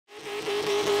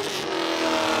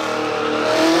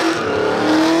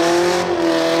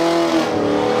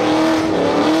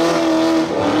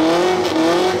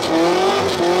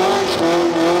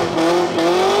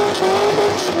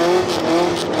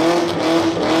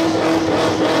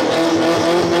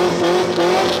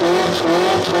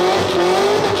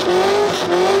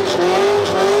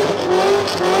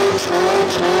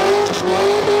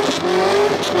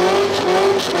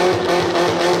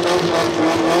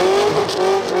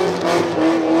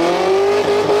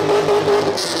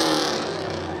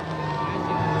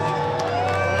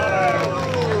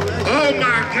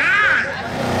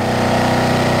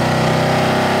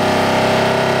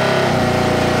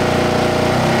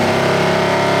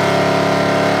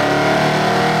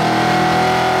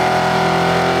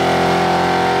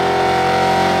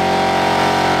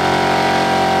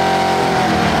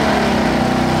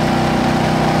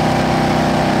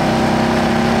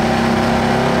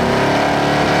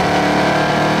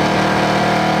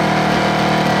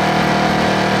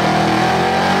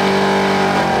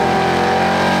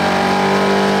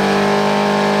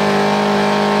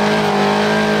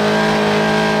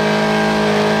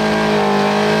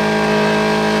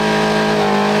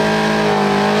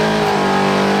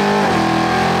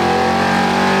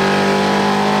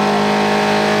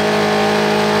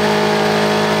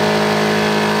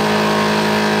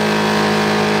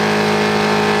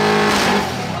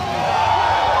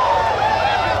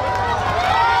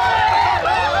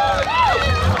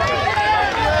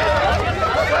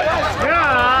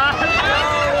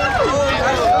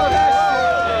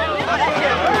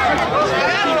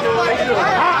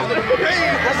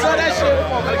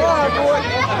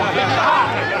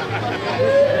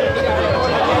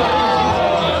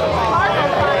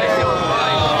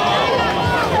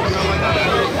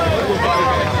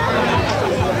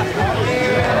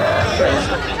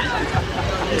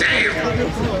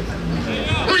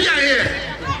What you got here?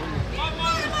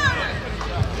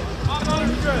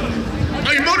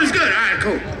 Oh, your motor's good. All right,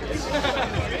 cool.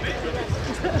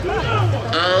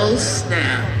 Oh,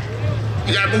 snap.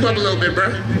 You gotta move up a little bit, bro.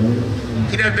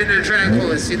 You never been to the drag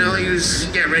course, you know? You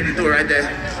just get ready to do it right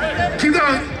there. Keep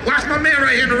going. Watch my man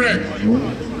right here in the red.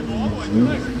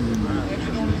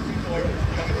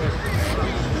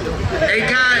 Hey,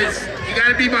 guys, you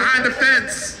gotta be behind the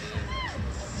fence.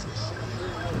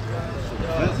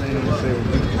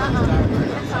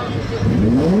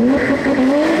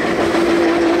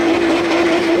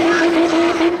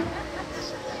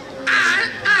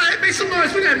 Alright, make some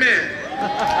noise for that man.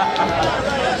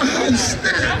 Oh,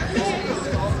 snap.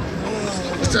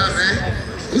 What's up, man?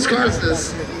 Whose car is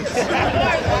this?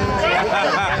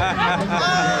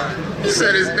 He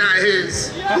said it's not his.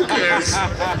 Who cares?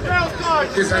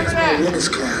 This is my woman's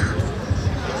car.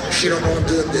 She don't know I'm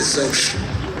doing this, so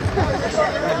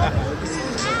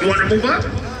you want to move up?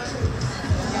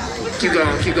 Keep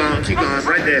going, keep going, keep going.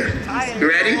 Right there. You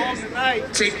ready?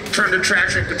 Turn the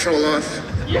traction control off.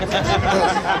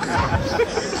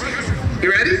 You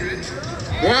ready?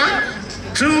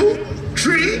 1, 2,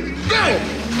 3, go!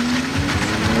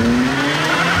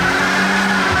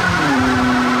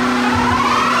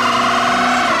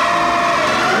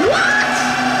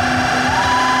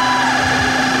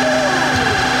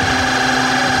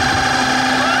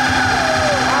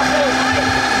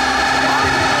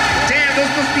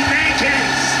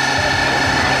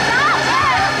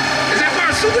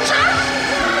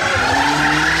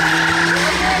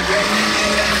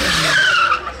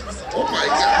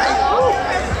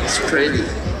 Pretty.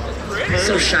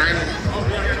 So shiny.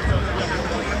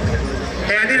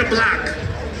 Hey, I need a block.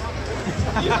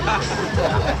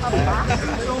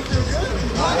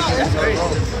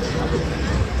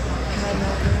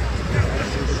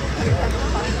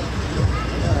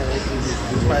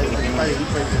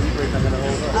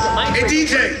 Hey,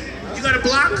 DJ, you got a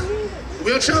block?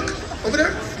 Wheel chuck over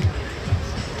there?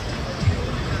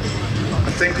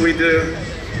 I think we do.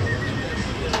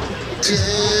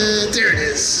 There it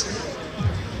is.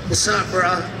 What's up,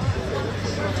 bro?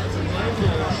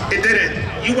 It didn't.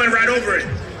 You went right over it.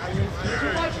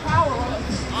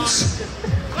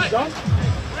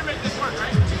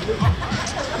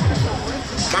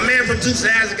 My man from Dukes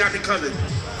has got me covered.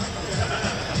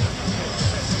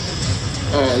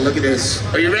 Oh, look at this.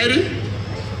 Are you ready?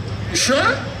 You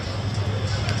sure?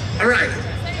 All right.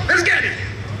 Let's get it.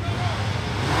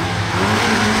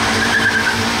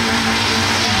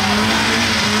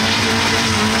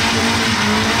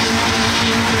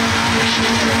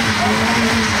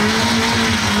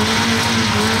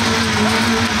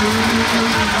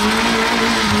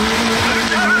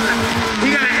 He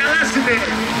got an LS in there.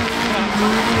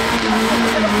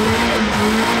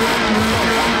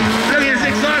 Look at his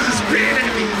exhaust is spitting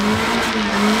at me.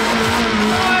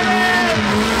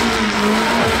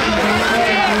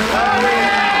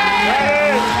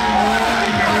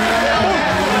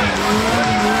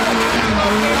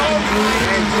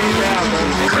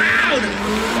 Cloud!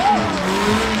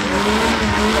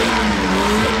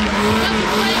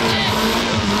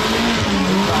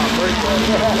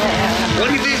 What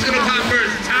do you think is going to pop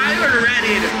first, the tire or the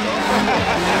radiator?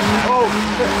 Oh!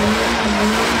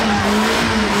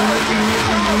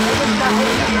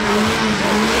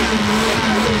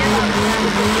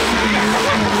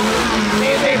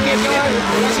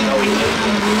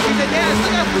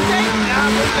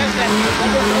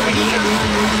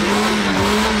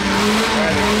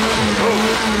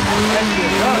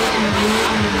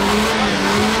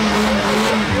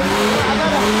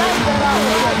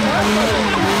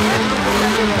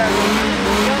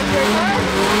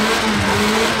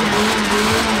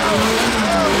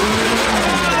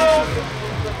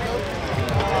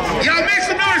 Yo, make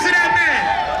some noise to that man!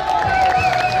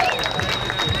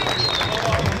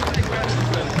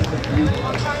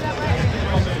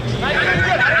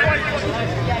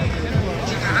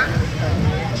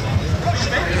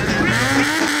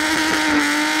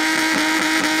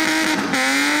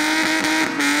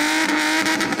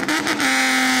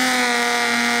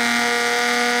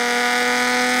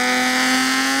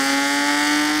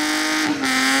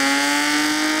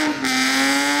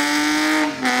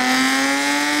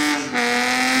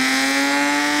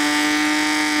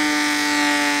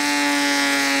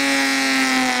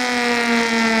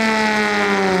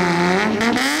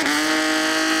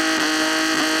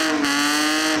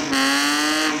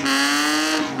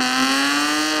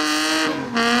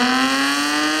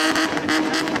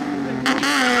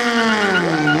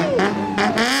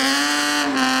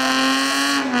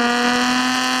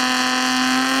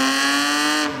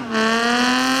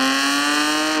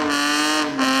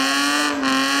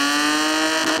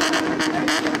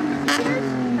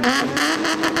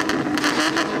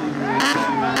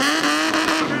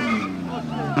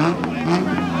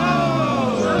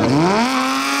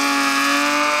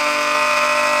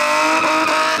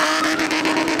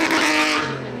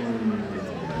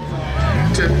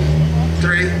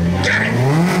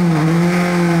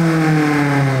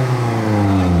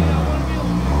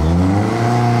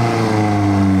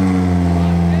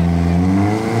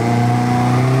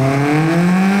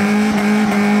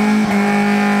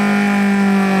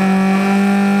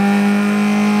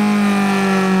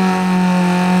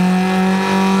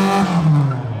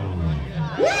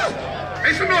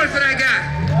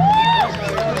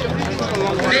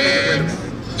 Man,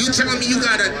 you telling me you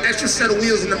got an extra set of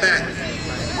wheels in the back?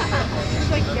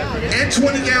 And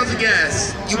 20 gallons of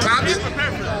gas. You popping?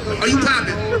 Are you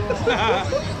popping?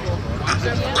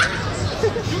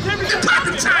 You're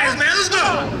popping tires, man. Let's go.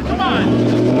 Come on.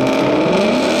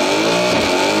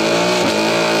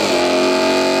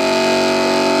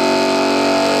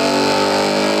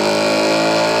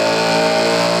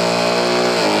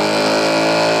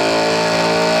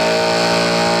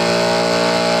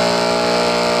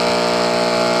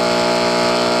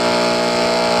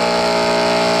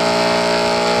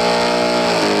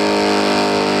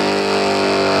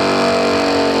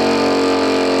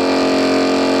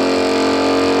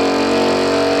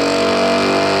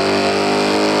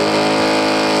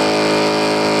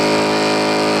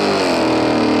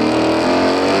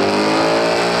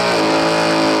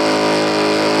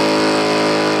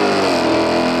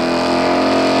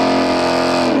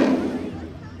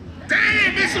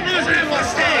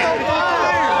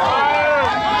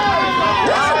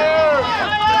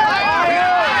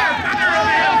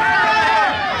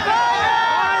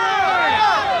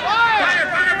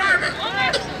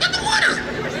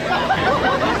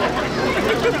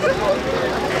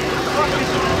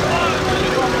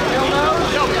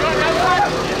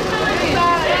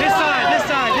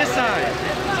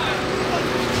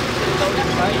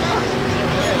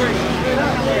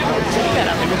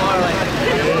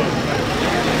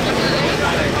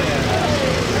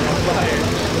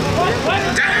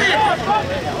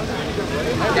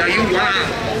 Yeah, you wild.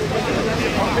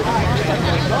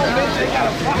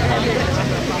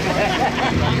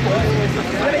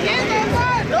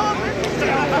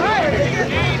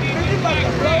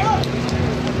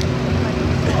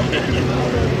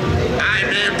 Alright,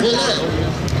 man, pull up.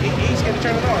 He's gonna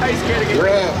turn it on. He's scared to get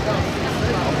raw.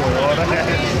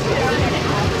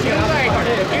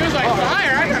 He was like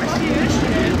fire. I gotta see this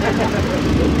shit.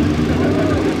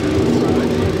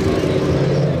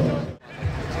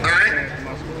 Alright.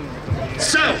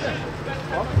 So,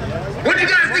 what do you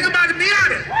guys think about the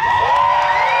Miata?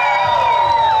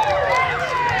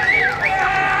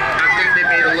 I think they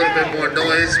made a little bit more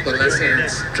noise, but less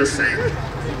hands. Just saying.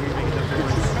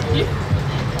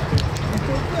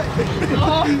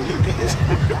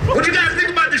 What do you guys think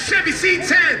about the Chevy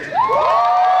C10?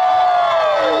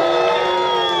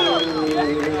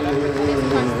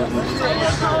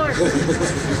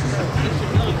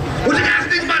 What do you guys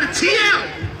think about the TL?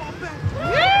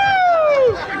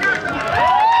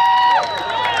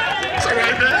 It's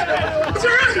alright, man. It's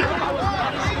alright.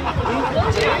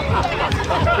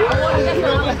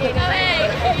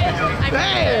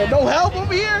 Man, no help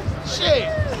over here? Shit.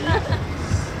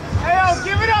 Hey, yo,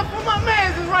 give it up for my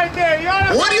man. This is right there.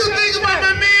 What do you think about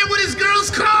my man with his girl's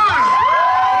car?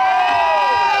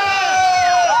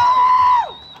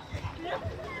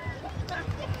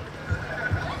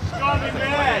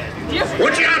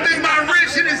 What y'all think about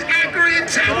Rich and his Acura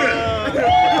Integra?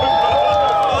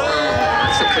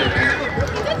 It's okay, man.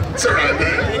 It's alright,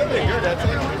 man.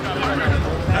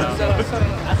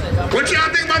 What y'all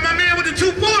think about my man with the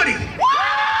 240?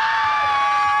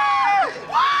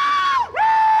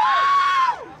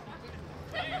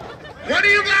 What do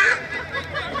you got?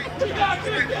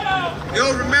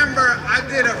 Yo, remember, I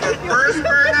did a reverse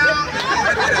burnout, and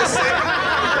I did a second.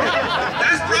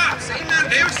 That's props. Ain't nothing.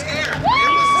 They were scared. They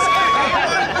was scared. They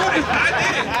wanted to do it. I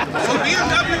did it. So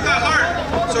BMW got hard.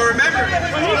 So remember.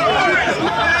 No.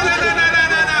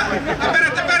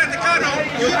 Espérate, Cano.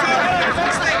 You talking.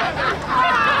 Mistake.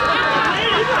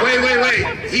 Wait.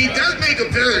 He does make a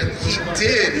villain. He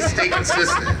did stay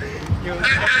consistent.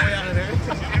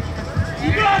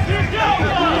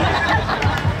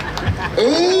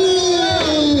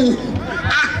 Ooh!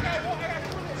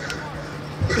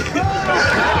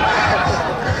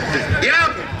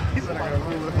 Yep.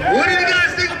 What do you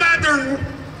guys think about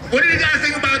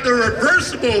the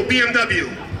reversible BMW?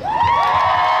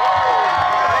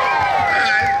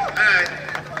 Alright.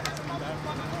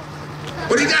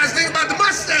 What do you guys think about the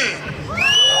Mustang?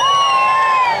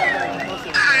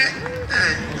 Alright.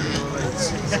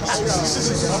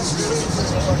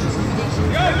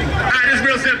 This is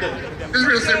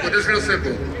real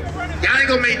simple. Y'all ain't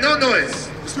gonna make no noise.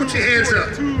 Just put your hands up.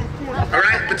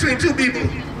 Alright? Between two people.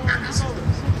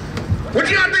 What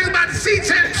do y'all think about the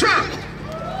C10 truck?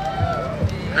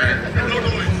 Alright. No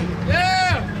noise.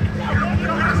 Yeah!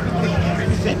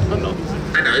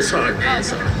 I know, it's hard, man.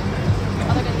 It's hard.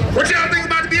 What y'all think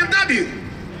about the BMW?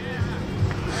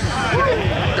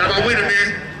 Got my winner, man.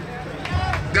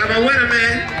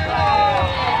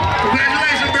 Congratulations.